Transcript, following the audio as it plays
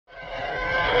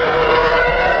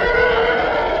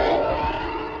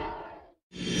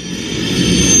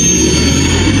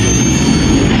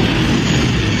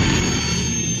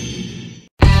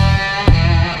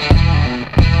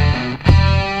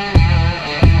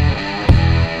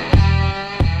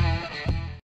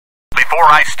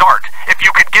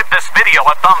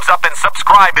video a thumbs up and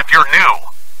subscribe if you're new.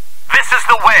 This is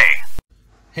the way.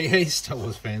 Hey Star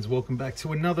Wars fans, welcome back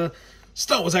to another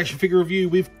Star Wars action figure review.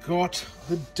 We've got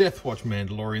the Death Watch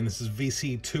Mandalorian. This is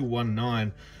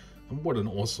VC219. And what an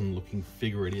awesome looking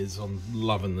figure it is. I'm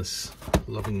loving this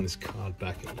card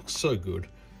back. It looks so good.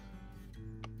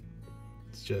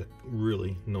 It's just a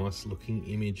really nice looking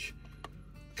image.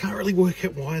 Can't really work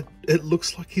out why it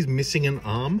looks like he's missing an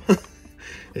arm.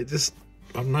 It just,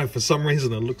 I don't know, for some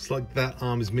reason it looks like that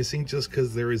arm is missing just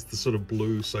because there is the sort of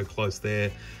blue so close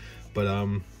there. But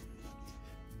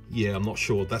yeah, I'm not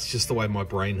sure. That's just the way my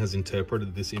brain has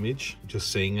interpreted this image,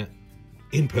 just seeing it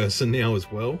in person now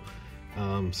as well.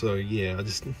 So yeah,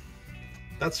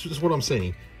 that's just what I'm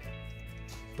seeing.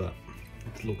 But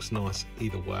it looks nice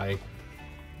either way.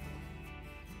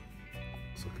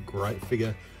 It's like a great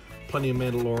figure. Plenty of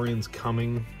Mandalorians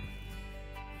coming.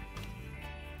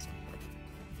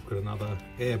 We've got another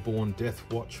Airborne Death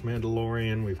Watch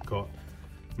Mandalorian. We've got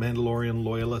Mandalorian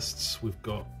Loyalists. We've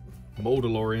got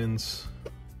Mandalorians.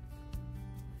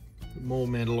 More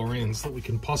Mandalorians that we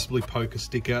can possibly poke a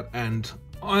stick at, and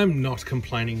I'm not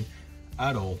complaining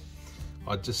at all.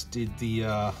 I just did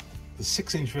the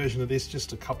 6-inch version of this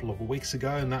just a couple of weeks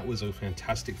ago, and that was a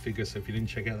fantastic figure. So if you didn't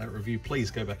check out that review, please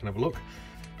go back and have a look.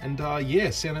 And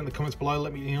yeah, sound in the comments below,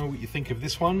 let me know what you think of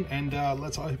this one, and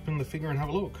let's open the figure and have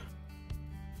a look.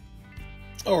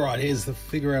 Alright, here's the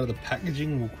figure out of the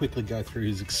packaging. We'll quickly go through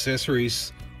his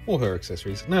accessories, or her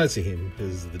accessories. No, it's a him,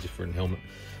 because of the different helmet.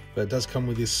 But it does come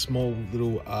with this small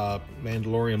little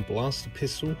Mandalorian blaster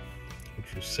pistol,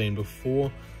 which we've seen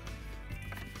before.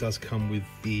 It does come with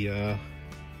the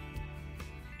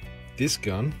this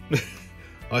gun.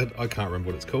 I can't remember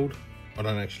what it's called. I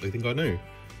don't actually think I knew.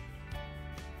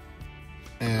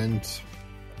 And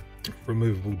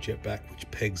removable jetpack, which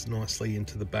pegs nicely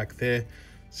into the back there.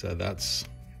 So that's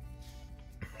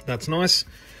nice.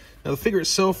 Now the figure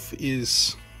itself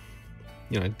is,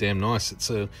 you know, damn nice.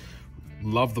 It's a,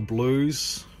 love the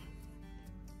blues,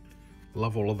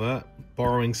 love all of that.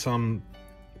 Borrowing some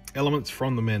elements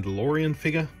from the Mandalorian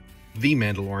figure, the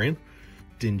Mandalorian,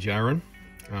 Din Djarin.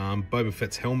 Boba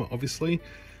Fett's helmet, obviously.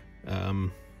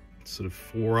 Sort of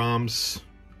forearms,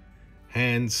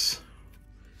 hands,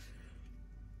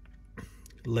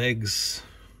 legs.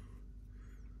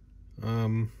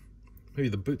 Maybe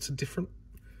the boots are different.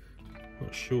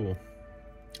 Not sure.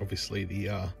 Obviously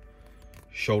the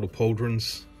shoulder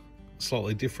pauldrons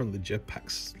slightly different. The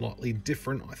jetpack's slightly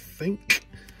different, I think.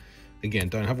 Again,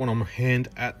 don't have one on my hand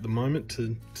at the moment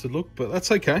to look, but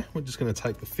that's okay. We're just going to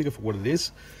take the figure for what it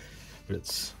is. But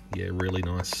it's, yeah, really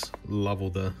nice. Love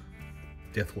all the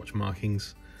Death Watch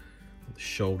markings on the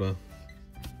shoulder,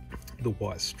 the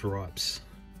white stripes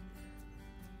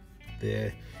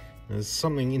there. There's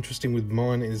something interesting with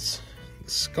mine is the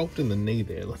sculpt in the knee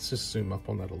there. Let's just zoom up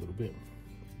on that a little bit.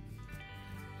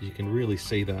 You can really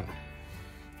see that.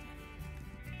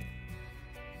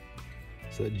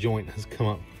 So that joint has come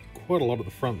up quite a lot at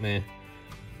the front there.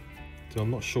 So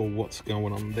I'm not sure what's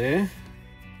going on there.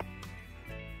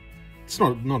 It's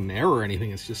not an error or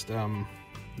anything. It's just,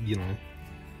 you know,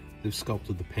 they've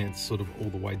sculpted the pants sort of all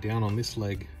the way down on this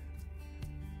leg,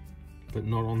 but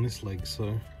not on this leg.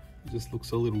 So it just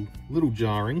looks a little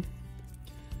jarring.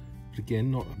 But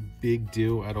again, not a big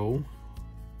deal at all.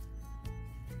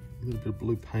 A little bit of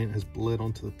blue paint has bled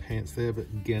onto the pants there, but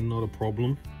again, not a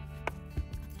problem.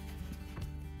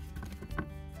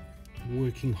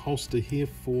 Working holster here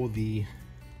for the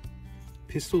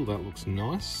pistol, that looks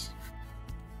nice.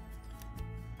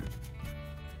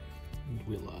 And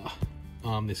we'll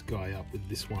arm this guy up with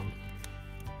this one.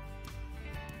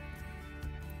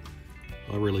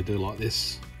 I really do like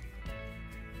this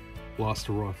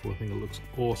blaster rifle. I think it looks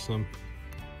awesome.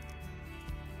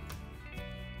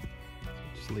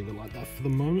 Just leave it like that for the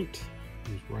moment.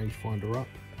 Use rangefinder up.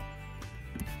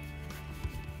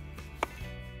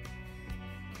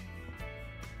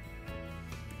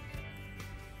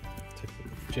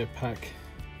 Jetpack,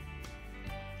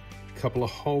 a couple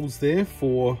of holes there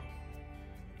for,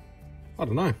 I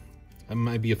don't know, and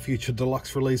maybe a future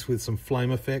deluxe release with some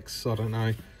flame effects. I don't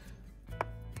know,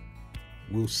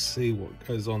 we'll see what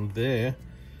goes on there,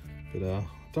 but I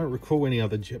don't recall any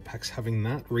other jetpacks having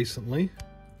that recently.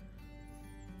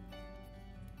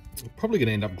 I'm probably going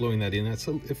to end up gluing that in.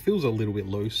 It feels a little bit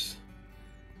loose.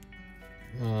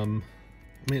 I mean,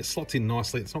 it slots in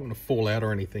nicely. It's not going to fall out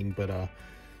or anything, but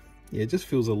yeah, it just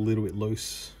feels a little bit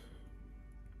loose.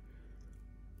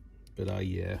 But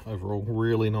yeah, overall,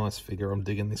 really nice figure. I'm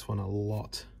digging this one a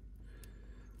lot.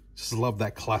 Just love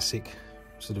that classic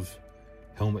sort of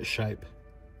helmet shape.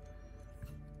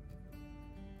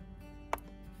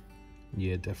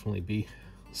 Yeah, definitely be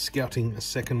scouting a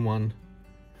second one.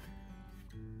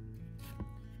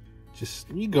 Just,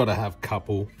 you gotta have a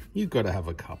couple. You gotta have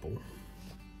a couple.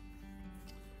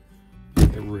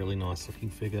 A really nice looking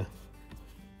figure.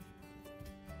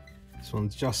 This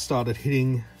one's just started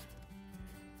hitting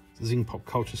Zing Pop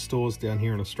Culture stores down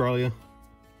here in Australia.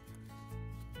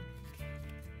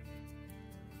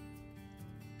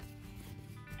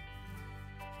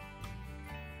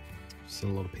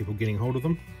 Seen a lot of people getting hold of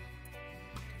them.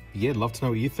 But yeah, I'd love to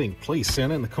know what you think. Please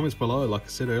send it in the comments below, like I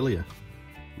said earlier.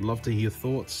 Love to hear your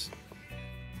thoughts.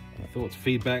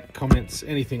 Feedback, comments,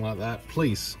 anything like that.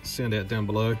 Please send out down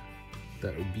below.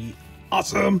 That would be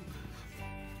awesome.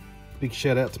 Big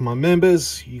shout out to my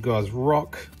members. You guys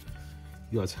rock.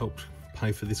 You guys helped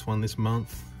pay for this one this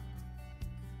month.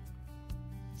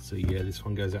 So yeah, this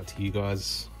one goes out to you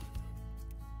guys.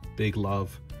 Big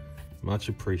love. Much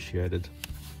appreciated.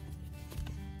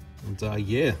 And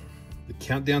yeah, the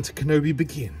countdown to Kenobi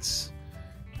begins.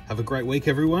 Have a great week,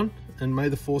 everyone. And may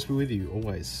the Force be with you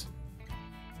always.